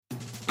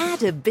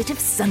Add a bit of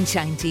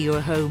sunshine to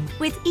your home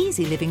with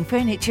Easy Living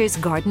Furniture's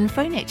garden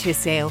furniture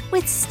sale.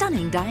 With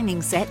stunning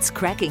dining sets,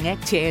 cracking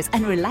egg chairs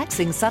and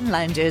relaxing sun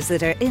loungers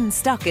that are in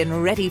stock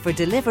and ready for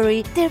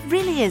delivery, there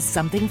really is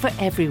something for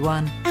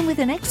everyone. And with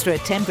an extra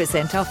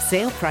 10% off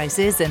sale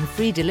prices and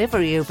free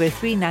delivery over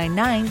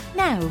 $3.99,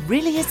 now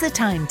really is the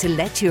time to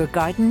let your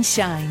garden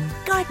shine.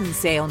 Garden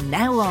sale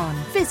now on.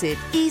 Visit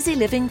Easy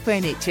Living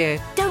Furniture.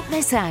 Don't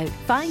miss out.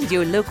 Find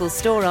your local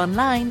store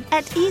online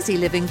at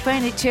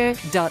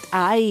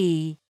easylivingfurniture.ie.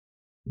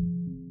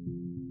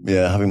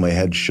 Yeah, having my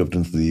head shoved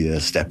into the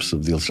steps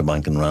of the Ulster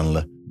Bank in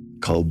Ranelagh,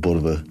 cold butt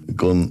of a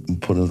gun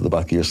put into the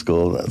back of your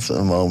skull, that's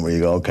a moment where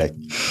you go, okay,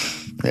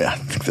 yeah, I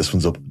think this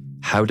one's up.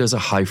 How does a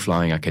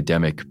high-flying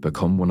academic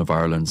become one of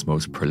Ireland's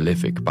most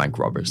prolific bank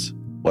robbers?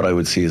 What I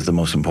would see as the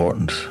most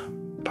important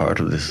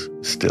part of this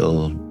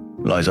still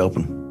lies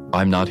open.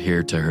 I'm Not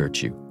Here to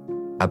Hurt You,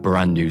 a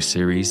brand new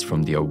series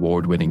from the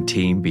award-winning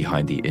team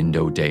behind the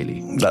Indo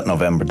Daily. That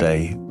November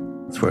day,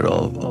 that's where it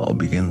all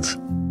begins.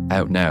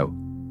 Out now,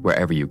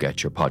 wherever you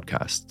get your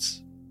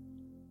podcasts.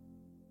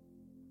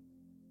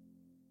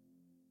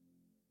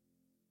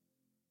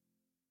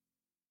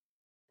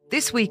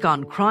 This week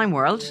on Crime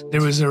World.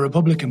 There was a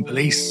Republican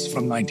police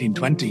from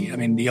 1920. I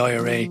mean, the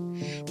IRA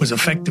was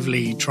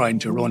effectively trying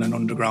to run an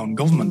underground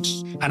government.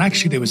 And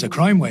actually, there was a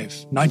crime wave.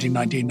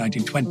 1919,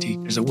 1920.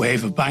 There's a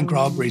wave of bank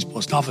robberies,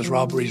 post office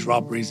robberies,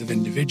 robberies of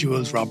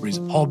individuals, robberies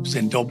of pubs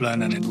in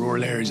Dublin and in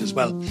rural areas as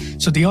well.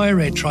 So the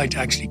IRA tried to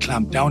actually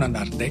clamp down on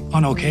that. They,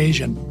 on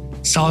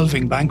occasion,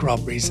 solving bank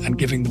robberies and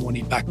giving the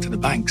money back to the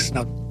banks.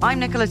 Now, I'm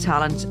Nicola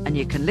Tallant, and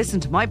you can listen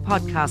to my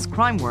podcast,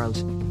 Crime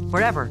World,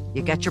 wherever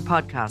you get your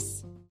podcasts.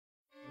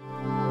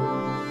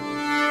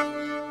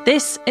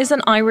 This is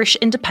an Irish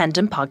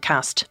independent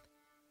podcast.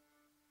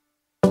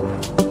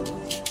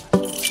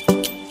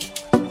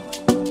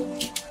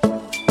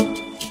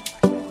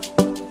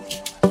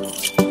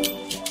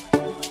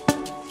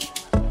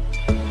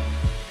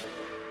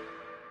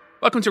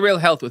 Welcome to Real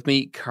Health with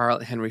me,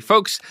 Carl Henry.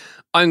 Folks,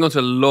 I'm going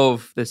to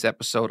love this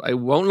episode. I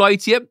won't lie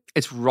to you.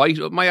 It's right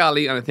up my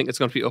alley, and I think it's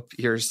going to be up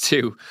yours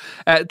too.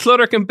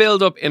 Clutter can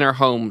build up in our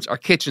homes, our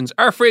kitchens,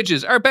 our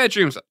fridges, our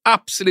bedrooms,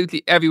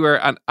 absolutely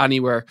everywhere and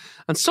anywhere,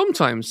 and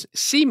sometimes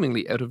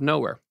seemingly out of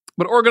nowhere.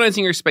 But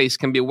organising your space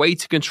can be a way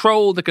to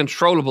control the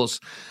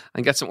controllables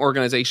and get some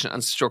organisation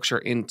and structure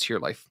into your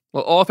life.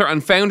 Well, author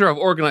and founder of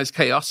Organised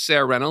Chaos,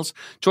 Sarah Reynolds,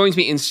 joins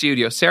me in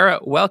studio. Sarah,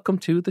 welcome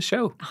to the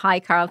show. Hi,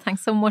 Carl.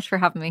 Thanks so much for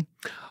having me.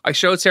 I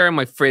showed Sarah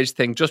my fridge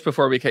thing just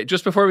before we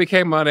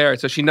came on air,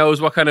 so she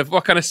knows what kind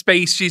of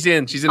space she's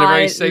in. She's in a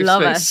very safe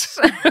space.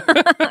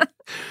 It.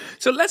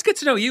 So let's get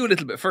to know you a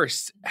little bit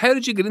first. How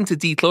did you get into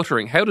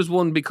decluttering? How does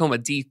one become a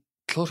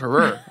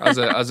declutterer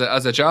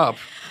as a job?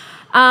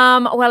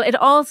 Well, it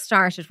all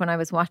started when I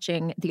was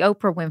watching the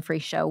Oprah Winfrey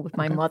Show with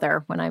my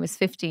mother when I was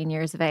 15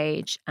 years of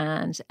age,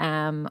 and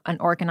an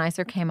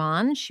organizer came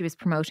on. She was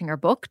promoting her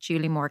book,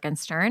 Julie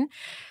Morgenstern,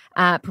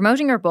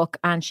 promoting her book,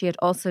 and she had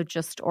also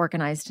just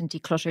organised and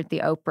decluttered the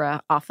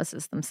Oprah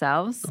offices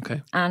themselves.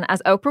 Okay. And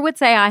as Oprah would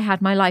say, I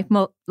had my light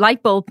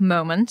bulb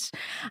moment,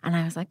 and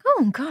I was like,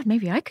 oh God,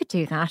 maybe I could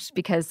do that,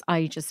 because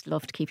I just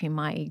loved keeping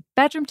my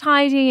bedroom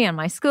tidy and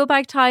my school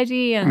bag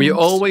tidy. And were you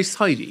always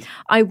tidy?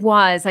 I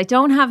was. I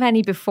don't have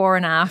any before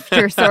and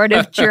after sort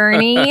of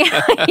journey.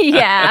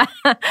 Yeah,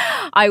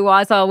 I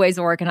was always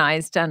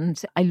organised, and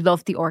I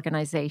loved the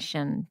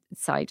organisation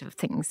side of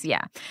things.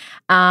 Yeah.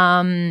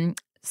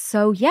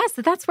 So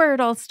that's where it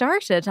all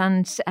started.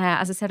 And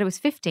as I said, I was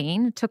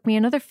 15. It took me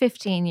another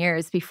 15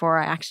 years before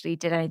I actually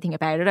did anything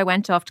about it. I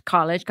went off to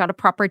college, got a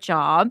proper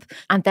job,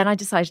 and then I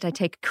decided I'd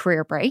take a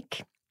career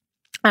break.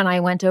 And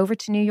I went over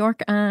to New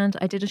York and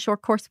I did a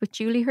short course with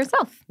Julie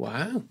herself.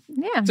 Wow.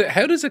 Yeah. So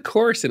how does a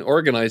course in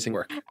organising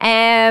work?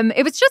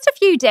 It was just a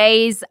few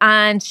days,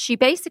 and she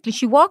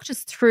walked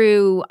us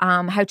through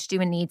how to do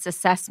a needs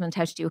assessment,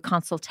 how to do a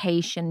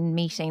consultation,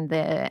 meeting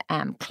the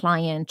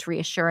client,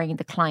 reassuring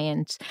the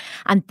client,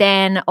 and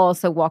then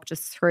also walked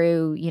us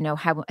through,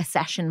 how a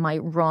session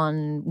might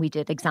run. We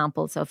did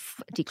examples of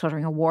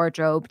decluttering a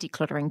wardrobe,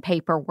 decluttering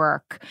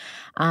paperwork,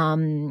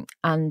 and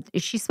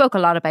she spoke a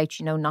lot about,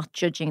 not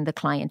judging the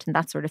client and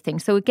that sort of thing.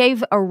 So it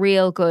gave a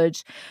real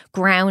good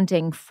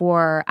grounding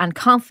and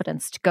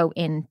confidence to go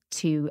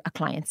into a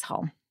client's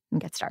home and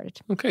get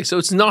started. Okay, so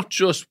it's not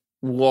just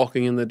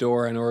walking in the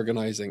door and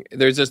organising.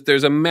 There's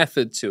a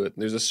method to it.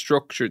 There's a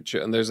structure to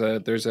it, and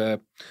there's a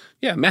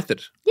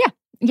method.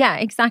 Yeah,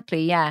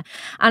 exactly. Yeah.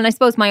 And I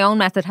suppose my own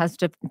method has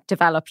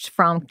developed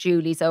from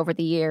Julie's over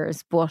the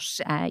years. But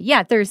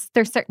there's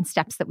certain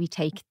steps that we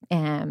take,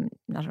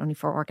 not only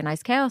for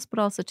organised chaos, but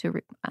also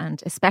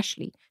and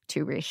especially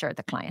to reassure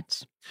the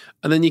client.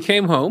 And then you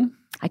came home.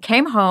 I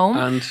came home.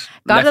 And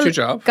left your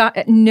job?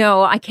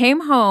 No, I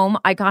came home,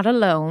 I got a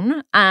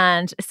loan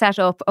and set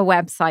up a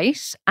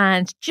website.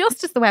 And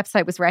just as the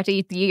website was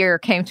ready, the year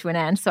came to an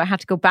end. So I had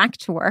to go back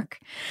to work.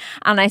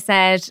 And I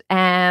said,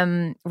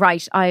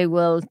 right, I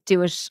will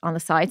do it on the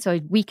side. So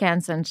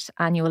weekends and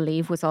annual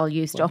leave was all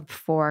used up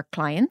for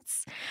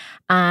clients.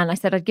 And I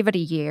said I'd give it a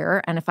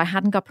year. And if I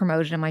hadn't got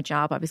promoted in my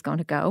job, I was going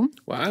to go.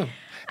 Wow.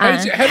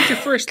 How did your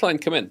first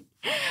client come in?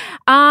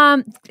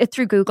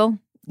 Through Google.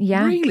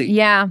 Yeah. Really?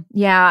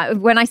 Yeah.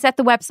 When I set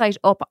the website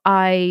up,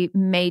 I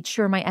made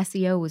sure my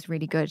SEO was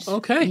really good.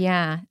 Okay.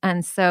 Yeah.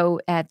 And so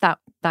that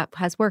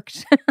has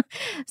worked.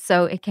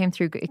 So it came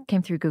through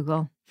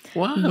Google.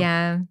 Wow.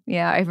 Yeah.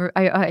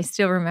 I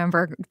still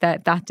remember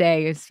that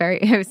day.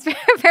 It was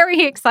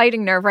very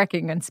exciting,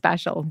 nerve-wracking and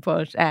special.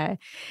 But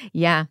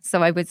yeah.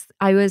 So I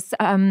was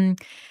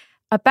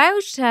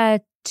about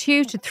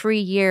 2 to 3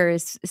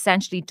 years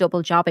essentially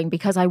double jobbing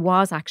because I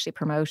was actually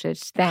promoted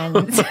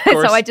then. So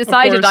I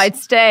decided I'd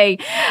stay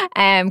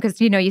because,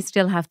 you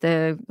still have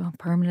the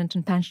permanent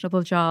and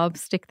pensionable job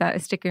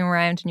sticking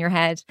around in your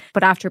head.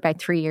 But after about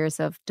 3 years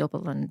of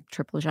double and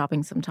triple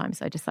jobbing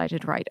sometimes, I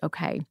decided, right,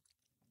 okay,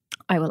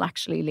 I will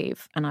actually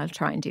leave and I'll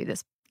try and do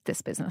this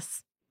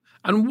business.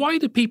 And why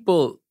do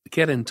people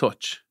get in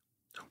touch?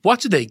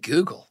 What do they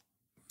Google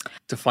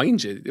to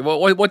find you?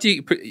 What do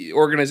you,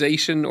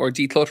 organization or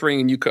decluttering,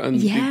 and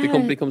the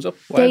company comes up?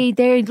 Wow.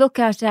 They look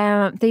at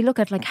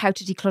like how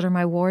to declutter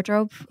my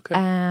wardrobe,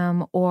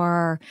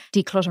 or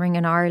decluttering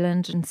in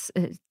Ireland,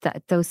 and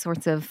those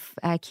sorts of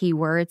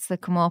keywords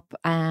that come up.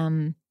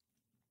 And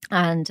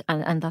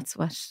that's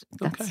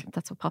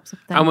what pops up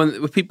then. And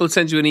when people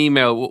send you an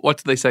email, what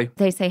do they say?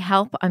 They say,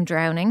 "Help, I'm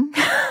drowning."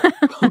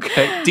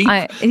 Okay, deep.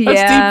 That's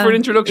deep for an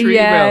introductory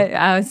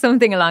email.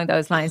 Something along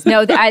those lines.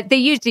 No, they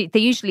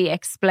usually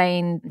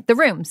explain the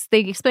rooms.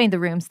 They explain the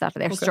rooms that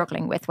they're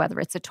struggling with, whether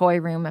it's a toy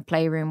room, a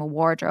playroom, a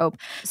wardrobe.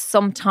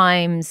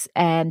 Sometimes,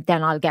 then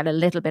I'll get a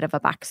little bit of a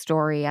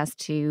backstory as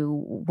to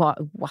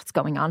what's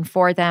going on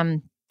for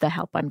them. The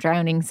help I'm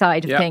drowning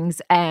side of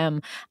things.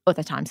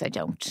 Other times I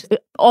don't.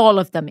 All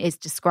of them is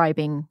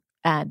describing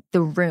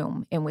the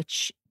room in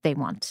which they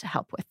want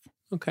help with.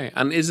 Okay.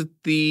 And is it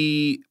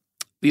the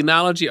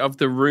analogy of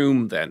the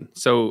room then?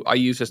 So I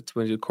use this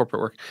when I do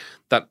corporate work,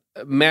 that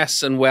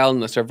mess and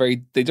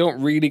wellness they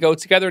don't really go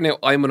together. Now,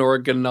 I'm an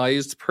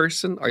organized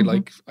person.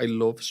 I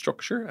love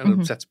structure, and it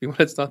upsets me when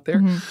it's not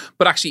there.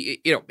 But actually,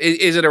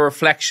 is it a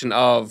reflection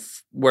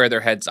of where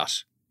their head's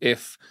at?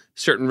 If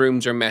certain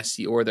rooms are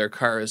messy, or their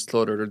car is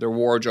cluttered, or their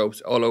wardrobe's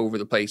all over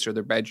the place, or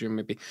their bedroom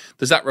maybe,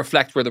 does that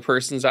reflect where the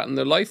person's at in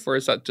their life, or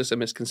is that just a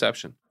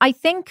misconception? I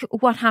think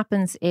what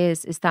happens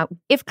is that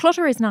if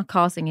clutter is not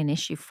causing an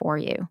issue for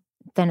you,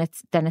 then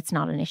it's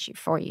not an issue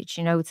for you.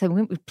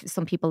 So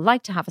some people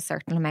like to have a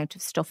certain amount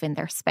of stuff in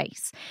their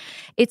space.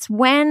 It's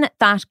when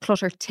that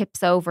clutter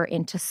tips over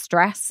into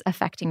stress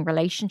affecting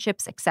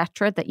relationships,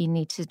 etc., that you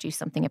need to do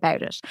something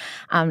about it,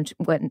 and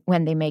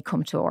when they may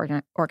come to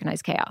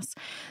organized chaos.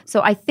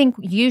 So I think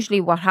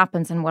usually what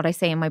happens, and what I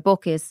say in my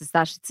book is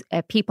that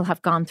people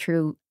have gone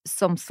through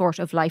some sort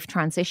of life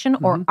transition,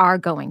 or are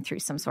going through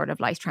some sort of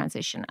life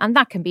transition. And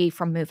that can be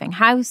from moving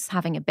house,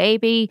 having a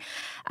baby,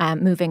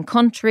 moving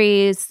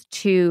countries,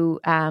 to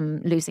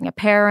losing a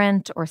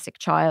parent or sick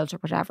child or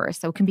whatever.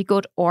 So it can be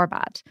good or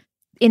bad.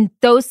 In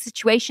those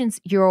situations,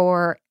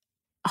 your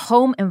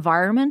home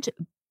environment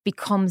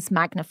becomes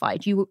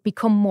magnified. You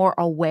become more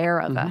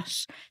aware of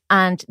it.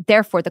 And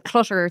therefore, the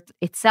clutter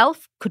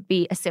itself could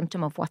be a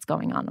symptom of what's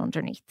going on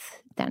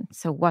underneath then.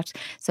 So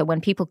when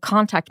people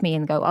contact me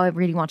and go, I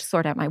really want to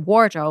sort out my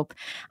wardrobe,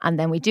 and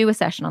then we do a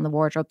session on the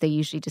wardrobe, they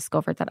usually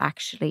discover that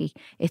actually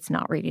it's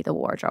not really the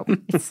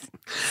wardrobe. It's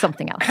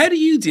something else. How do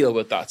you deal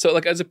with that? So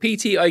as a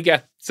PT,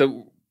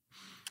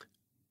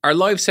 our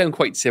lives sound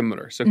quite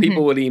similar. So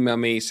people will email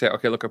me, say,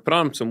 okay, look, I put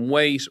on some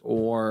weight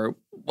or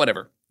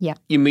whatever. Yeah.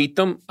 You meet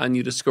them and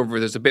you discover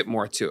there's a bit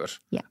more to it.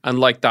 Yeah. And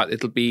like that,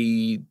 there'll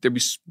be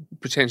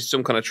potentially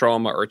some kind of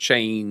trauma or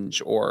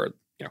change, or,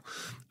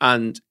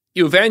 and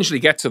you eventually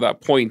get to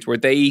that point where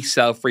they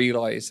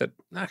self-realize that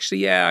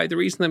actually, the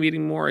reason I'm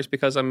eating more is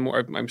because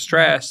I'm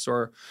stressed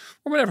or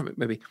whatever it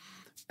may be.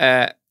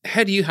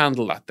 How do you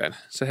handle that then?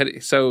 So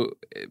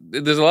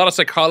there's a lot of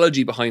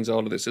psychology behind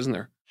all of this, isn't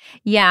there?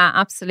 Yeah,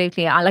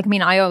 absolutely.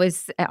 I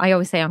always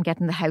say I'm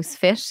getting the house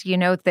fit,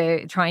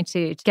 they're trying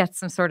to get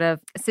some sort of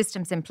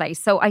systems in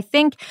place. So I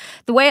think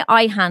the way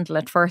I handle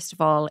it, first of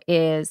all,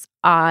 is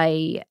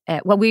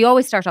we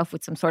always start off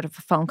with some sort of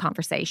a phone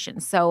conversation.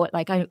 So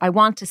I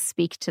want to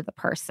speak to the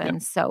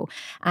person,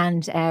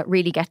 and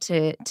really get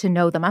to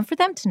know them, and for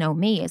them to know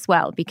me as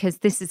well, because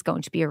this is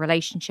going to be a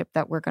relationship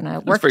that we're going to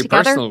work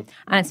together. Personal.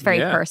 And it's very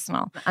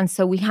personal. And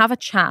so we have a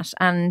chat,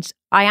 and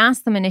I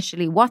ask them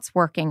initially what's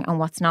working and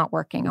what's not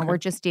working. And we're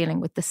just dealing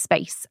with the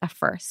space at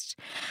first.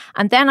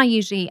 And then I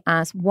usually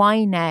ask,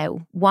 why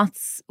now?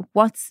 What's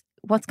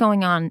what's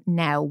going on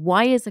now?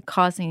 Why is it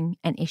causing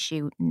an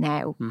issue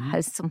now?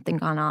 Has something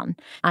gone on?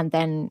 And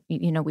then,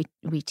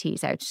 we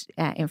tease out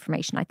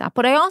information like that.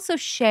 But I also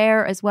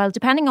share as well,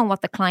 depending on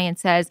what the client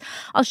says,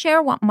 I'll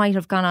share what might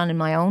have gone on in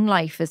my own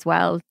life as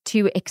well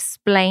to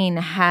explain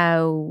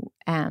how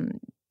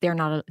they're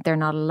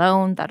not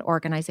alone, that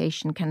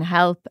organization can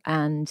help,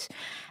 and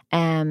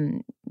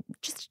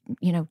just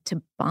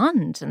to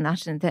bond and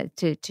that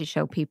to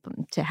show people,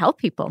 to help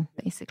people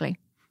basically.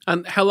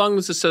 And how long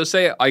does it, so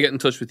say I get in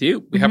touch with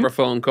you, we have our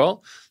phone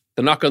call,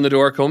 the knock on the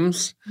door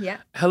comes. Yeah.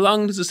 How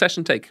long does the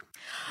session take?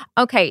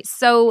 Okay,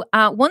 so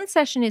one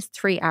session is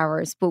 3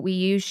 hours, but we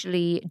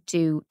usually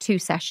do 2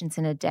 sessions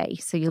in a day.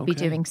 So you'll be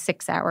doing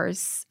 6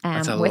 hours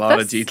That's a with lot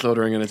us. of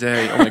decluttering in a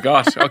day. Oh my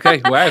gosh.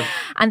 Okay, wow.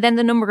 And then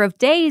the number of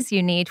days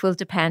you need will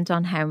depend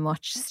on how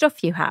much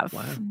stuff you have.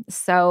 Wow.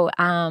 So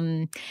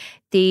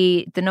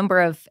the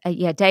number of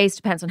days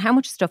depends on how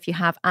much stuff you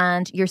have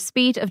and your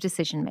speed of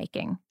decision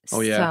making. Oh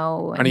yeah.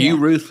 So, and are you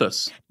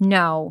ruthless?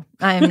 No,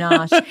 I'm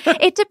not.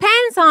 It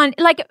depends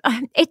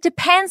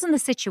on the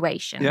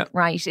situation,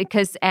 right?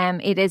 Because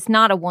it is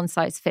not a one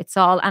size fits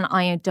all, and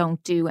I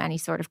don't do any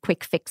sort of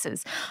quick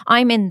fixes.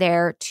 I'm in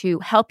there to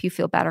help you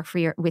feel better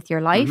with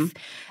your life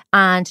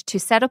and to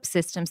set up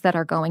systems that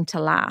are going to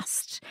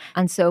last.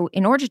 And so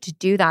in order to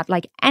do that,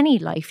 like any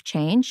life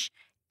change,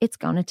 it's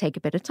going to take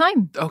a bit of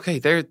time. Okay,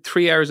 they're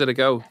 3 hours at a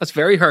go. That's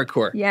very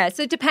hardcore. Yeah,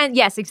 so it depends.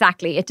 Yes,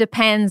 exactly. It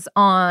depends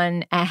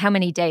on how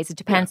many days. It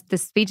depends the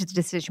speed of the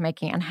decision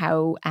making and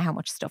how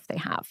much stuff they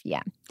have.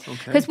 Yeah,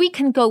 because we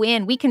can go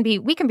in. We can be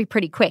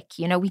pretty quick.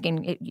 We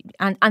can,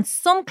 and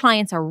some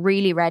clients are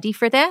really ready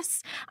for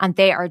this, and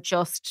they are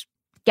just,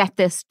 get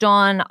this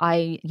done.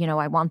 I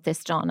want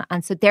this done.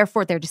 And so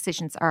therefore their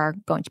decisions are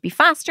going to be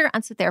faster.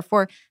 And so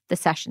therefore the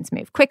sessions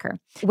move quicker.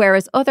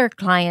 Whereas other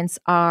clients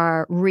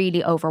are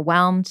really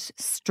overwhelmed,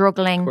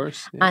 struggling,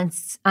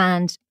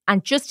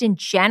 and just in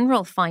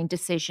general find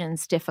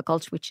decisions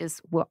difficult, which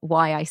is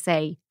why I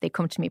say they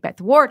come to me about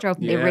the wardrobe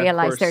and they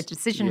realize their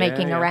decision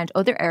making around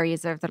other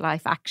areas of their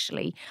life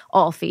actually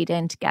all feed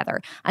in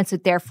together. And so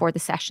therefore the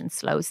session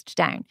slows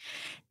down.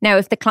 Now,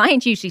 if the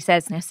client usually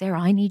says, now, Sarah,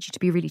 I need you to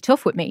be really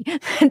tough with me,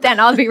 then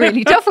I'll be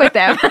really tough with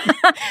them.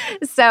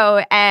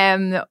 So,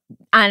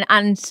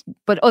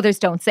 but others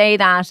don't say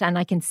that. And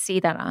I can see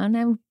that,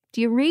 no, do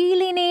you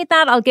really need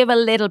that? I'll give a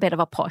little bit of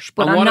a push,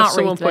 but I'm not ruthless. And what if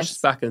someone ruthless. pushes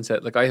back and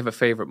said, like, I have a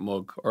favourite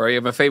mug or I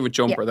have a favourite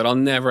jumper that I'll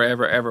never,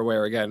 ever, ever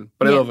wear again,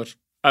 but I love it.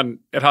 And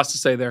it has to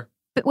stay there.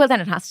 But, well,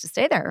 then it has to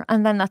stay there,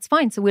 and then that's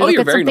fine. So we'll look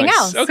at something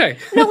else. Okay.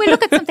 No, we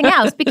look at something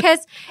else because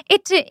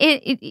it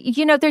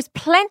there's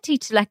plenty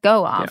to let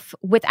go of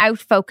without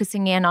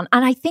focusing in on.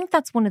 And I think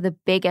that's one of the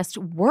biggest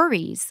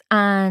worries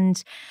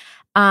and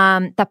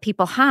that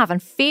people have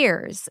and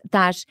fears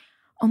that,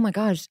 oh my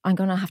God, I'm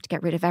going to have to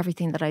get rid of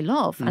everything that I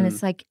love. And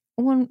it's like,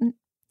 well,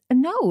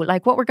 no,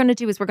 like what we're going to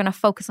do is we're going to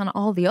focus on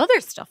all the other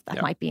stuff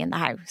that might be in the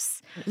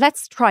house.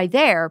 Let's try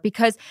there,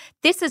 because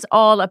this is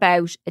all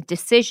about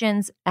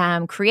decisions,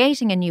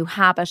 creating a new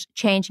habit,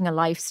 changing a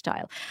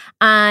lifestyle.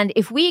 And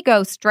if we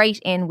go straight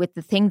in with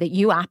the thing that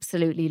you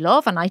absolutely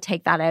love and I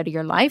take that out of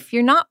your life,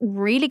 you're not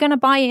really going to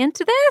buy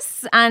into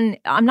this and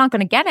I'm not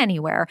going to get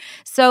anywhere.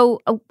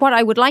 So what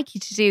I would like you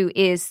to do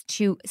is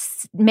to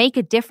make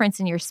a difference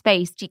in your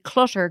space,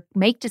 declutter,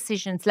 make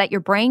decisions, let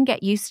your brain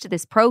get used to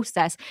this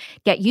process,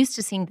 get used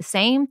to seeing the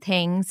same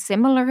things,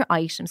 similar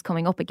items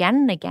coming up again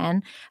and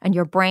again, and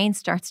your brain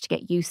starts to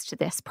get used to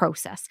this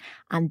process.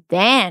 And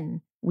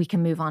then we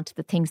can move on to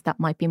the things that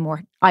might be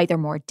either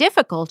more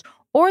difficult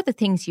or the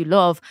things you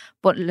love.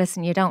 But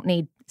listen, you don't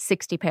need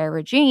 60 pair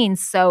of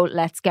jeans, so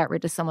let's get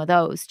rid of some of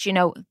those.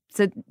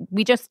 So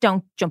we just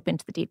don't jump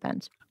into the deep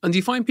end. And do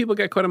you find people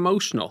get quite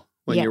emotional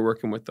when you're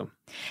working with them?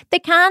 They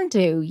can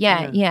do,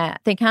 yeah,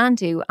 they can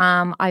do.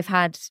 I've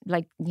had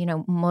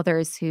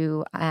mothers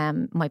who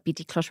might be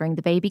decluttering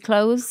the baby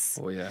clothes.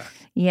 Oh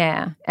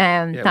yeah,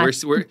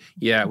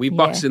 we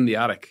box in the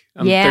attic,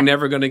 and they're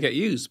never going to get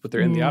used, but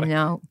they're in the attic.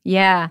 No,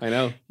 yeah, I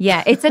know.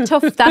 Yeah, it's a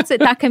tough.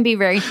 That can be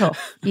very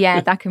tough.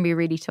 Yeah, that can be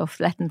really tough.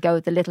 Letting go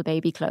of the little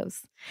baby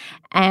clothes,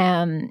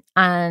 and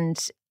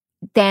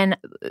then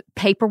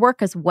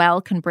paperwork as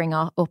well can bring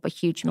up a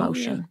huge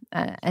emotion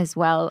as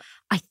well.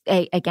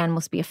 I again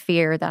must be a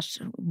fear that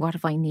what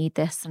if I need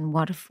this and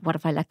what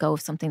if I let go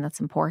of something that's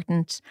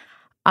important.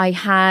 I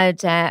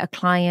had a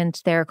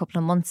client there a couple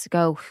of months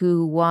ago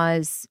who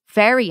was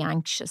very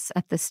anxious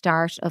at the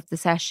start of the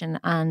session,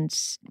 and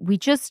we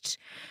just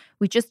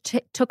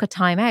took a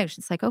time out.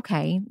 It's like,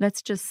 okay,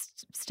 let's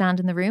just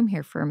stand in the room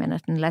here for a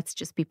minute and let's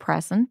just be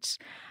present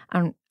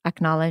and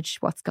acknowledge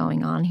what's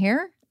going on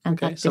here.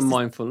 And some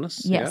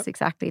mindfulness. Yes,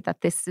 exactly.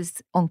 That this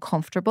is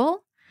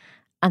uncomfortable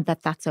and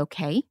that's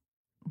okay,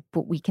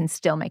 but we can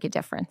still make a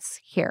difference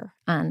here.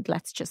 And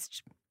let's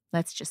just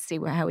see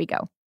how we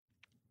go.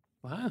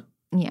 Wow.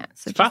 Yeah.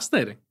 So it's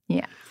fascinating.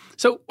 Yeah.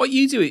 So what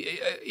you do,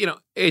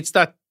 it's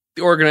that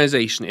the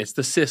organization, it's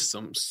the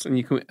systems.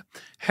 And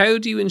how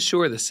do you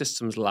ensure the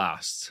systems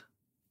last?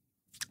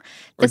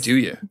 Or do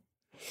you?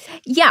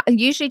 Yeah,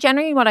 usually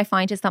generally what I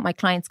find is that my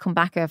clients come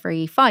back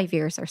every 5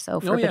 years or so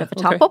for a bit of a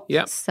top up.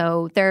 Yeah.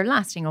 So they're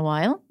lasting a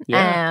while,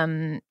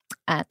 Yeah.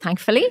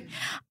 Thankfully.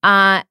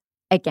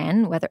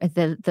 Again, whether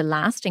the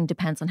lasting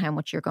depends on how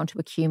much you're going to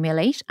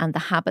accumulate and the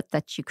habit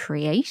that you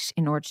create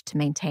in order to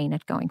maintain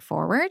it going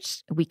forward.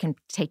 We can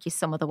take you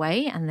some of the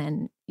way, and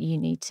then you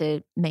need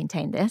to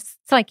maintain this.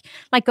 It's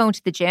like going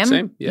to the gym.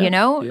 Same,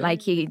 yeah,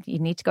 like you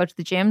need to go to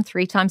the gym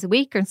 3 times a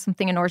week or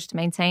something in order to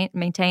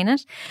maintain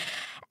it.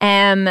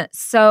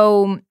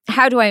 So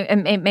how do I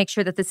make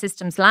sure that the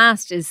systems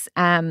last is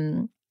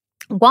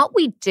what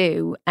we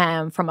do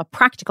from a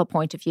practical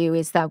point of view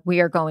is that we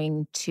are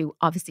going to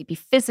obviously be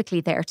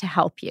physically there to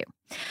help you.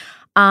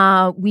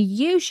 We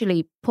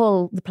usually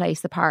pull the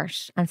place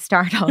apart and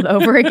start all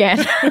over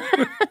again.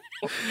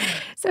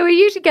 So it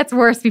usually gets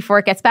worse before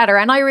it gets better.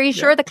 And I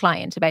reassure the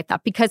client about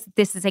that, because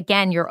this is,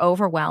 again, your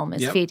overwhelm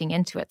is feeding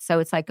into it. So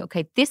it's like,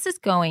 okay, this is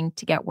going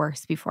to get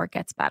worse before it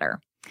gets better.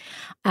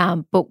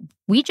 But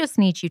we just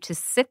need you to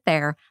sit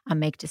there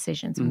and make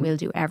decisions, and we'll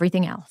do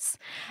everything else.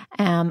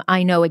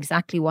 I know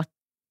exactly what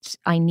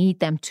I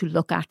need them to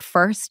look at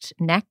first,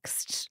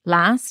 next,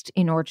 last,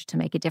 in order to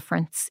make a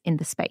difference in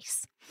the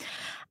space.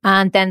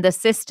 And then the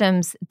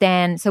systems,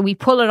 so we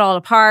pull it all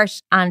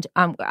apart and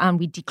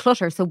we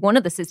declutter. So one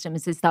of the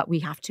systems is that we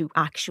have to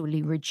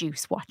actually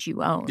reduce what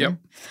you own. Yep.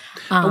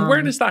 And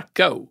where does that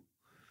go?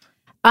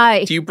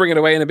 Do you bring it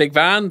away in a big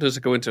van? Does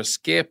it go into a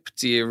skip?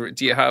 Do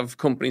you have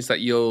companies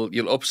that you'll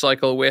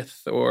upcycle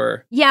with,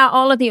 or? Yeah,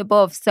 all of the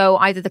above. So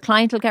either the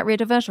client will get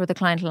rid of it, or the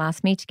client will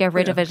ask me to get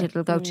rid of it.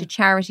 It'll go to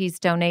charities,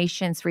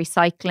 donations,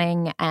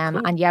 recycling,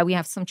 Cool. and we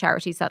have some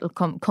charities that'll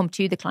come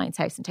to the client's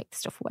house and take the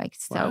stuff away.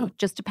 So it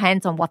just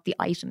depends on what the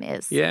item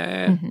is,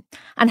 and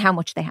how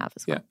much they have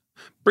as well.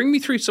 Bring me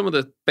through some of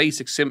the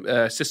basic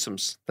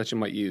systems that you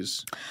might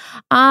use.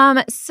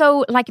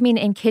 So,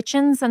 in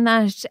kitchens and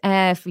that,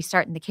 if we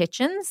start in the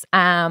kitchens,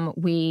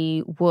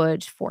 we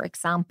would, for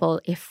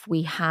example, if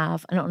we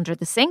have an under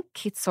the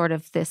sink, it's sort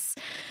of this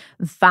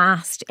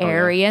vast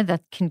area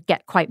that can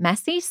get quite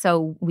messy.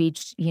 So we'd,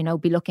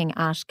 be looking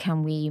at,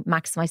 can we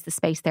maximize the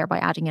space there by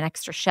adding an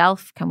extra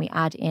shelf? Can we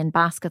add in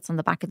baskets on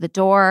the back of the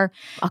door?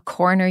 A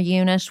corner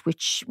unit,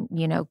 which,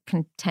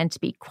 can tend to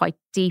be quite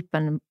deep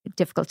and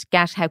difficult to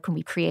get. How can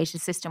we create a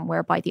system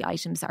whereby the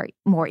items are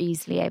more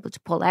easily able to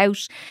pull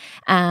out?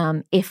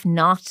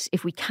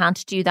 If we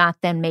can't do that,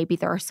 then maybe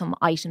there are some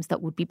items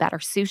that would be better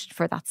suited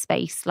for that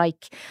space,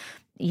 like,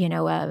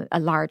 a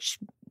large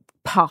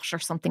pot or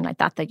something like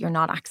that you're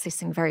not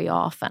accessing very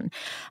often.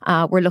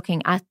 We're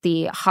looking at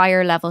the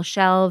higher level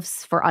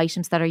shelves for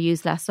items that are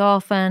used less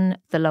often,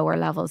 the lower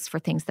levels for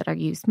things that are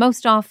used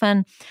most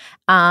often.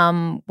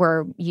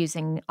 We're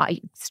using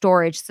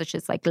storage such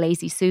as like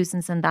Lazy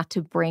Susans and that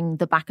to bring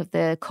the back of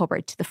the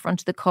cupboard to the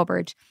front of the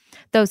cupboard.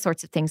 Those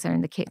sorts of things are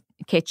in the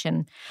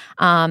kitchen.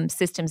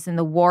 Systems in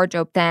the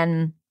wardrobe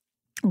then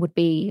would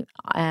be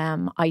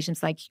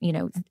items like,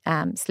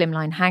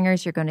 slimline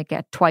hangers. You're going to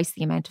get twice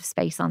the amount of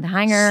space on the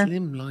hanger.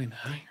 Slimline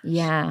hangers.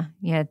 Yeah,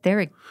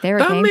 they're a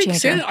that game makes changer.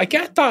 sense. I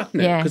get that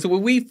now. Because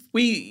we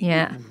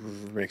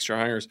mixture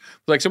hangers.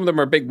 Like some of them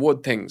are big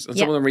wood things, and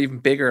some of them are even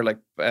bigger, like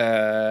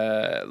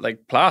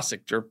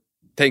plastic or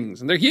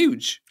things, and they're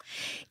huge.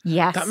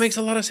 Yes. That makes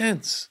a lot of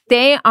sense.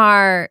 They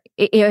are,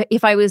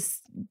 if I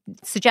was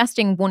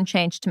suggesting one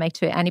change to make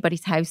to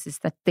anybody's house, is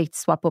that they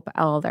swap up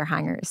all their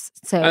hangers.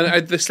 So, and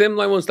are the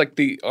slimline ones like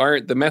the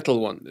metal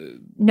one?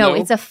 No,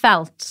 it's a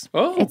felt.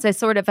 Oh. It's a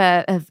sort of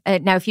a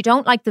now, if you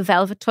don't like the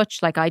velvet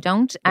touch like I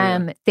don't,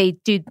 they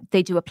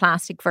do a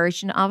plastic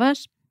version of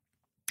it.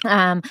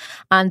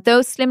 And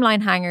those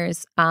slimline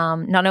hangers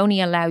not only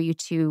allow you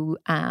to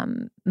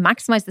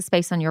maximize the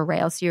space on your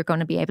rail, so you're going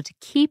to be able to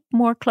keep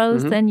more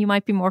clothes than you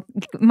might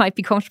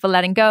be comfortable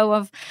letting go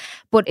of,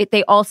 but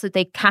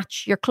they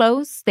catch your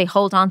clothes, they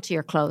hold on to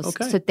your clothes,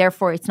 so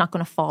therefore it's not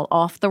going to fall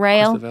off the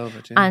rail. The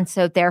velvet, and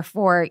so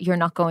therefore you're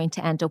not going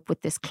to end up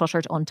with this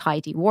cluttered,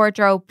 untidy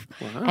wardrobe.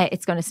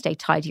 It's going to stay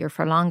tidier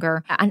for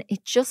longer, and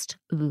it just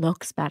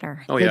looks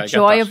better. The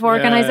joy of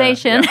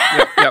organization.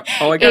 Yeah.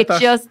 Oh, I get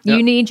that.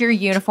 You need your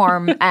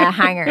uniform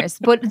hangers,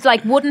 but it's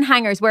like wooden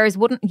hangers, whereas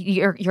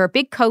your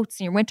big coats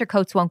and your winter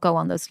coats won't go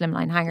on those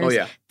slimline hangers.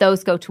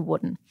 Those go to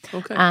wooden.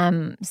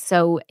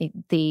 So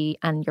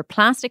your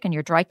plastic and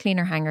your dry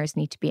cleaner hangers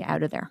need to be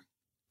out of there.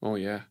 Oh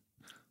yeah.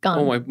 Gone.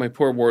 Oh, my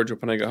poor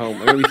wardrobe when I get home.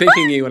 I'm going to be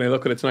thinking you when I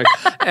look at it tonight.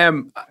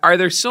 Are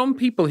there some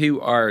people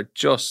who are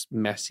just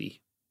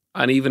messy,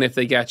 and even if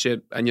they get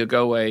you and you'll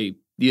go away,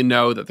 you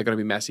know that they're going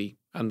to be messy,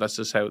 and that's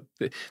just how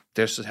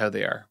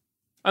they are,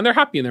 and they're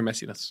happy in their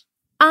messiness?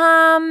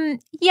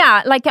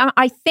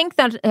 I think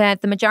that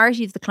the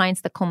majority of the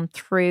clients that come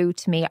through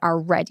to me are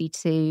ready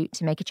to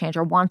make a change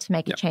or want to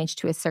make a change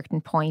to a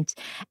certain point.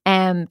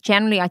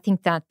 Generally, I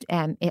think that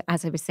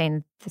as I was saying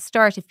at the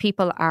start, if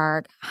people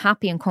are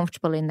happy and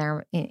comfortable in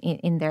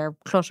their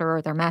clutter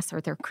or their mess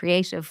or their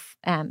creative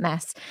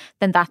mess,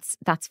 then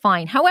that's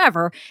fine.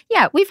 However,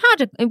 we've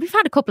had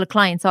a couple of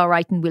clients, all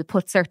right, and we'll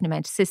put certain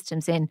amount of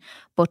systems in,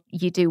 but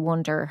you do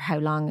wonder how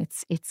long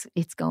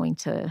it's going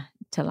to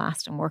to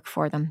last and work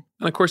for them.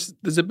 And of course,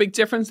 there's a big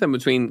difference then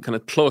between kind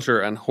of clutter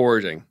and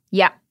hoarding.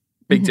 Yeah.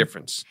 Big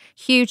difference.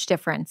 Huge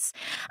difference.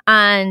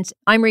 And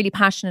I'm really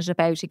passionate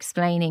about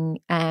explaining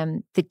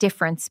the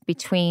difference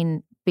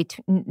between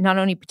not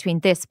only between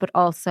this, but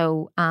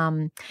also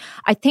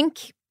I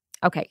think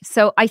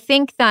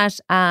that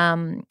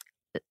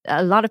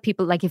a lot of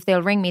people, like if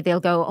they'll ring me,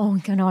 they'll go, oh,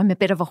 I'm a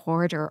bit of a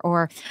hoarder,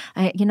 or,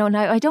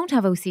 now I don't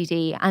have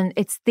OCD. And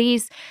it's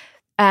these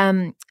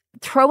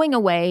throwing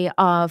away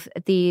of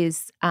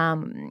these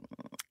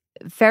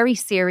very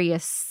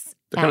serious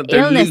they're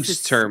illnesses.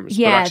 Loose terms,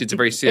 but actually it's a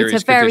very serious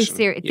it's a very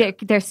condition.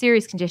 They're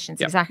serious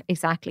conditions,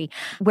 exactly.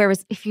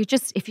 Whereas if you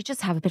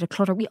just have a bit of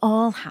clutter, we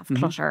all have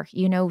clutter,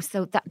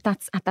 so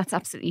that's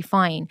absolutely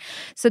fine.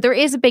 So there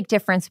is a big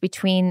difference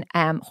between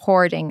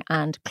hoarding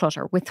and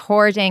clutter. With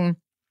hoarding,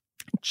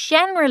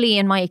 generally,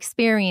 in my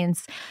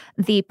experience,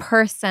 the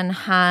person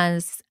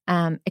has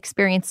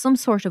experienced some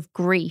sort of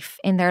grief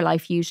in their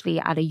life, usually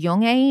at a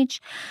young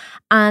age.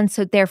 And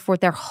so therefore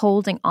they're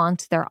holding on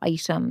to their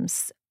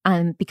items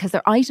because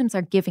their items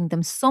are giving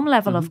them some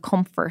level of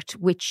comfort,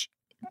 which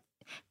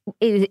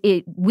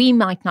we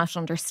might not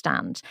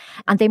understand,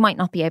 and they might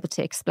not be able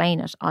to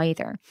explain it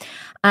either.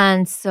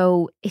 And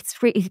so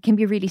it can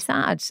be really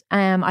sad.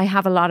 I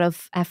have a lot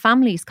of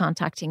families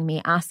contacting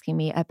me, asking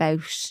me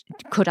about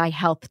could I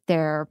help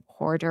their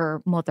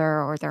hoarder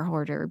mother or their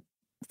hoarder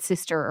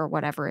sister or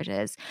whatever it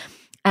is.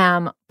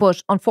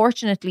 But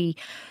unfortunately,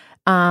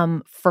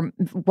 from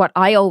what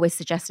I always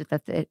suggested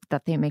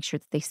that they make sure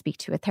that they speak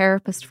to a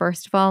therapist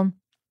first of all,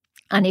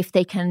 and if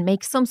they can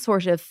make some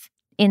sort of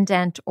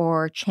indent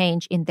or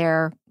change in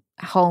their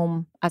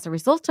home as a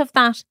result of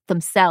that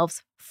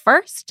themselves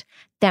first,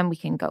 then we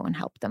can go and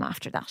help them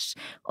after that.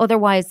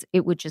 Otherwise,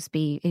 it would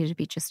be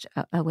just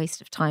a waste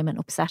of time and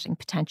upsetting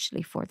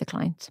potentially for the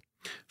client.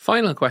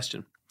 Final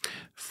question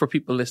for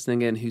people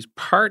listening in whose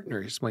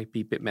partners might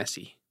be a bit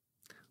messy.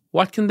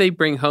 What can they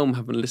bring home,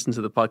 having listened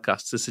to the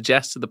podcast, to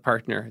suggest to the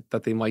partner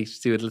that they might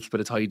do a little bit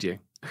of tidying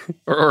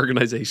or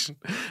organisation?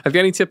 Have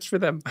you any tips for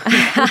them?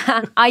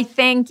 I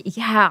think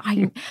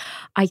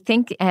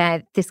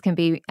this can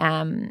be,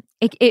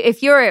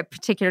 if you're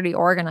particularly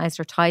organised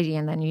or tidy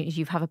and then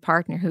you have a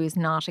partner who is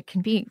not, it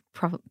can be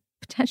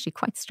potentially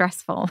quite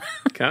stressful.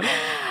 Can?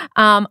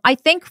 I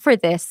think for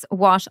this,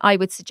 what I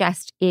would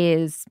suggest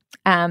is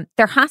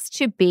there has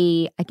to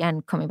be,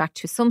 again, coming back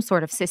to some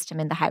sort of system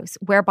in the house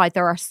whereby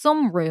there are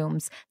some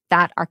rooms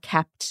that are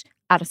kept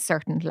at a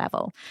certain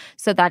level,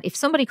 so that if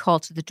somebody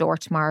called to the door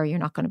tomorrow, you're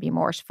not going to be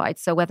mortified.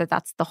 So whether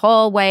that's the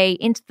hallway,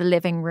 into the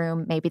living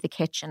room, maybe the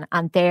kitchen,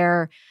 and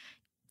they're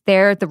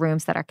the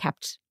rooms that are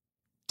kept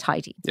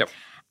tidy. Yep.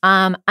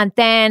 And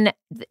then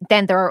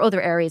there are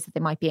other areas that they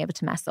might be able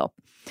to mess up.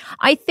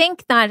 I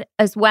think that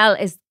as well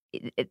as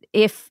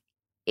if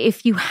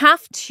you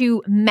have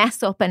to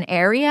mess up an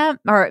area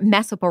or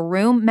mess up a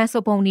room, mess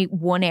up only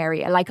one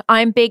area. Like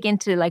I'm big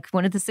into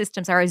one of the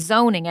systems are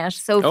zoning it.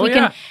 So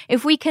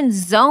if we can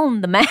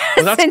zone the mess.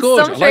 Well, that's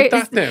good. I like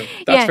that now.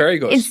 That's very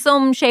good. In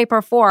some shape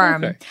or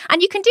form. Okay.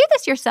 And you can do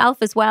this yourself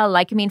as well.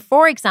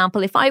 For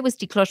example, if I was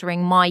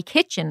decluttering my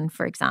kitchen,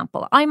 for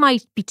example, I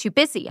might be too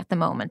busy at the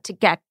moment to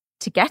get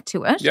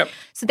to it. Yep.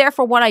 So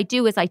therefore what I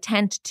do is I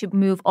tend to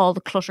move all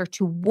the clutter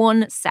to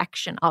one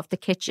section of the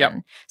kitchen.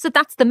 Yep. So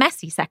that's the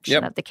messy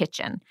section of the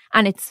kitchen,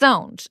 and it's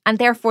zoned, and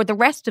therefore the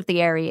rest of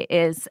the area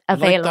is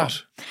available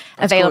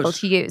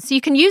to use. So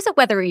you can use it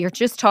whether you're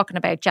just talking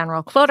about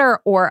general clutter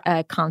or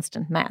a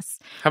constant mess.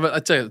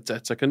 I'd say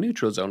it's like a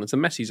neutral zone. It's a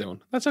messy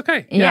zone. That's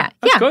okay. That's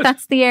good.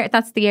 That's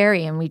the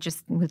area, and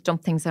we'll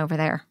dump things over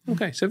there.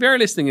 Okay, so if you're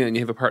listening in and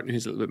you have a partner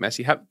who's a little bit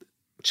messy,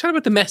 chat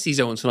about the messy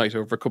zone tonight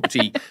over a cup of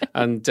tea,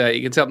 and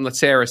you can tell them that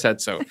Sarah said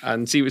so,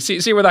 and see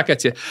where that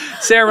gets you.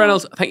 Sarah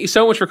Reynolds, thank you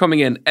so much for coming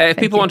in. If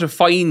people want to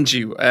find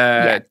you,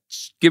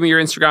 give me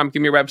your Instagram,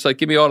 give me your website,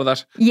 give me all of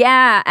that.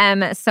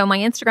 Yeah, so my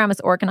Instagram is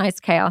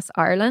Organised Chaos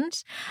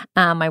Ireland.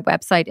 My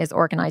website is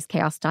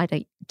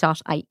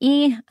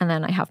organisedchaos.ie, and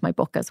then I have my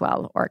book as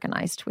well,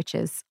 Organised, which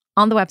is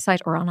on the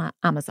website or on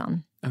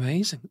Amazon.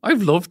 Amazing.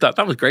 I've loved that.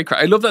 That was great.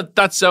 I love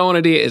that zone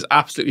idea is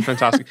absolutely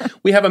fantastic.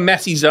 We have a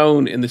messy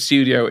zone in the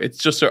studio. It's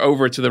just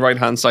over to the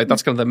right-hand side.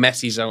 That's kind of the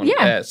messy zone.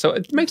 Yeah. So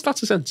it makes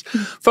lots of sense.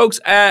 Folks,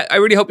 I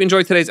really hope you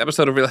enjoyed today's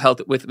episode of Real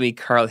Health with me,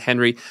 Carl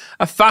Henry.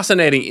 A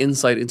fascinating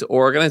insight into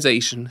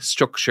organisation,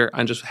 structure,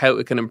 and just how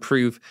it can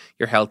improve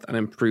your health and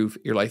improve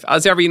your life.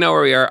 As ever, you know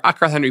where we are, at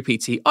Carl Henry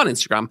PT on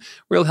Instagram,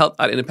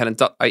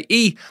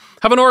 realhealth@independent.ie.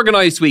 Have an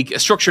organised week, a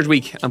structured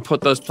week, and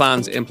put those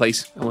plans in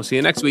place. And we'll see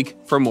you next week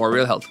for more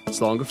Real Health.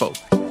 So long,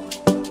 folk.